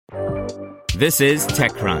This is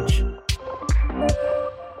TechCrunch.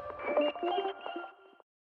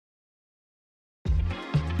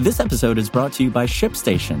 This episode is brought to you by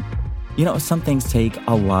ShipStation. You know, some things take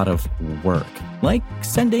a lot of work, like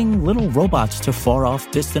sending little robots to far-off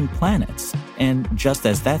distant planets. And just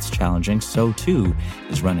as that's challenging, so too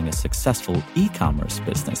is running a successful e-commerce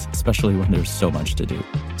business, especially when there's so much to do.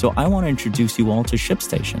 So I want to introduce you all to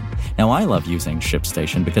ShipStation. Now, I love using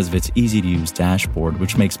ShipStation because of its easy-to-use dashboard,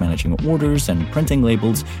 which makes managing orders and printing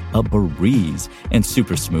labels a breeze and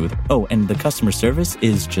super smooth. Oh, and the customer service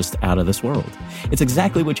is just out of this world. It's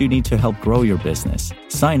exactly what you need to help grow your business.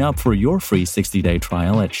 Sign up for your free 60-day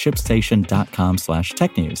trial at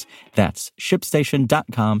shipstation.com/technews. That's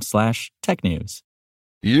shipstation.com/technews.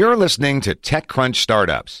 You're listening to TechCrunch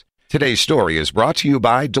Startups. Today's story is brought to you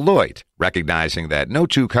by Deloitte, recognizing that no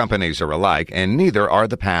two companies are alike and neither are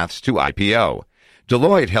the paths to IPO.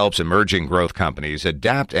 Deloitte helps emerging growth companies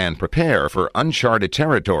adapt and prepare for uncharted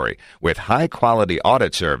territory with high-quality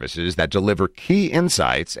audit services that deliver key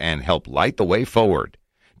insights and help light the way forward.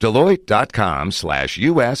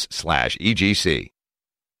 Deloitte.com/US/EGC.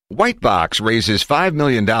 Whitebox raises $5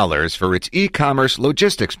 million for its e-commerce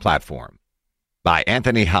logistics platform. By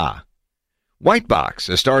Anthony Ha. Whitebox,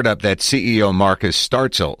 a startup that CEO Marcus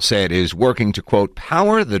Startzel said is working to, quote,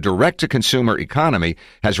 power the direct-to-consumer economy,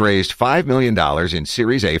 has raised $5 million in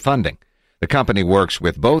Series A funding. The company works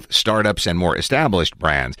with both startups and more established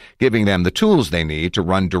brands, giving them the tools they need to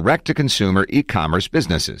run direct-to-consumer e-commerce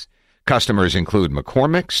businesses. Customers include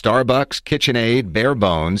McCormick, Starbucks, KitchenAid, Bare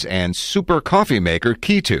Bones, and super coffee maker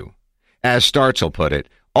Kitu. As Startzel put it,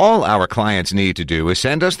 all our clients need to do is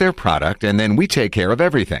send us their product and then we take care of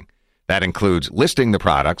everything. That includes listing the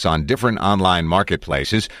products on different online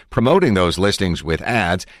marketplaces, promoting those listings with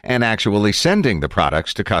ads, and actually sending the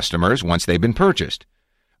products to customers once they've been purchased.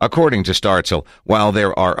 According to Startzel, while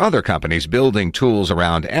there are other companies building tools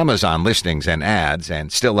around Amazon listings and ads,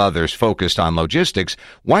 and still others focused on logistics,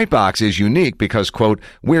 Whitebox is unique because, quote,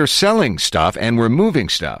 we're selling stuff and we're moving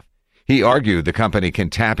stuff. He argued the company can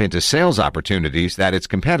tap into sales opportunities that its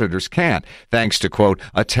competitors can't, thanks to, quote,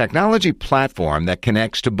 a technology platform that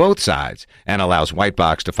connects to both sides and allows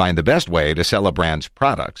Whitebox to find the best way to sell a brand's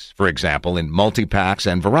products, for example, in multi-packs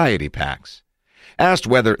and variety packs. Asked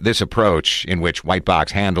whether this approach, in which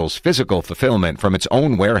Whitebox handles physical fulfillment from its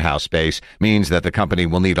own warehouse space, means that the company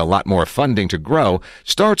will need a lot more funding to grow,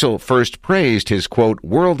 Startzel first praised his, quote,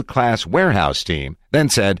 world-class warehouse team, then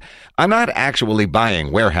said, I'm not actually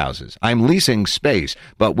buying warehouses. I'm leasing space,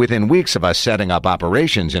 but within weeks of us setting up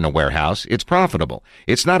operations in a warehouse, it's profitable.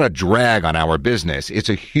 It's not a drag on our business. It's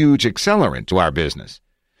a huge accelerant to our business.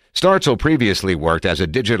 Startzel previously worked as a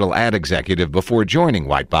digital ad executive before joining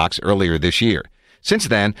Whitebox earlier this year. Since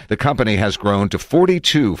then, the company has grown to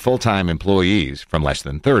 42 full-time employees from less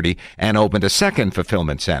than 30 and opened a second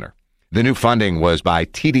fulfillment center. The new funding was by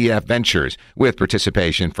TDF Ventures, with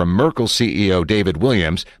participation from Merkle CEO David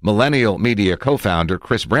Williams, Millennial Media co-founder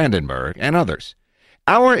Chris Brandenburg, and others.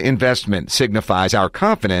 Our investment signifies our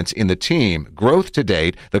confidence in the team, growth to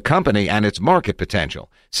date, the company, and its market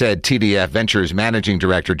potential, said TDF Ventures Managing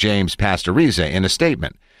Director James Pastoriza in a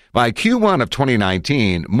statement. By Q1 of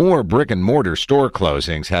 2019, more brick-and-mortar store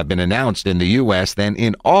closings have been announced in the U.S. than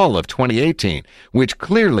in all of 2018, which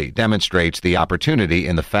clearly demonstrates the opportunity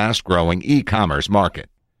in the fast-growing e-commerce market.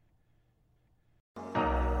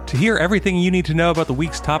 To hear everything you need to know about the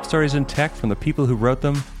week's top stories in tech from the people who wrote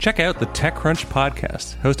them, check out the TechCrunch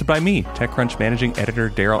podcast, hosted by me, TechCrunch Managing Editor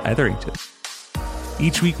Daryl Etherington.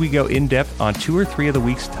 Each week we go in-depth on 2 or 3 of the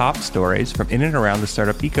week's top stories from in and around the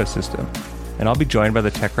startup ecosystem. And I'll be joined by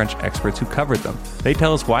the TechCrunch experts who covered them. They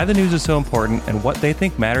tell us why the news is so important and what they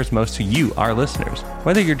think matters most to you, our listeners,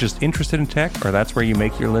 whether you're just interested in tech or that's where you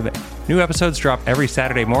make your living. New episodes drop every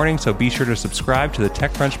Saturday morning, so be sure to subscribe to the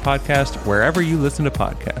TechCrunch podcast wherever you listen to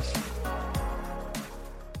podcasts.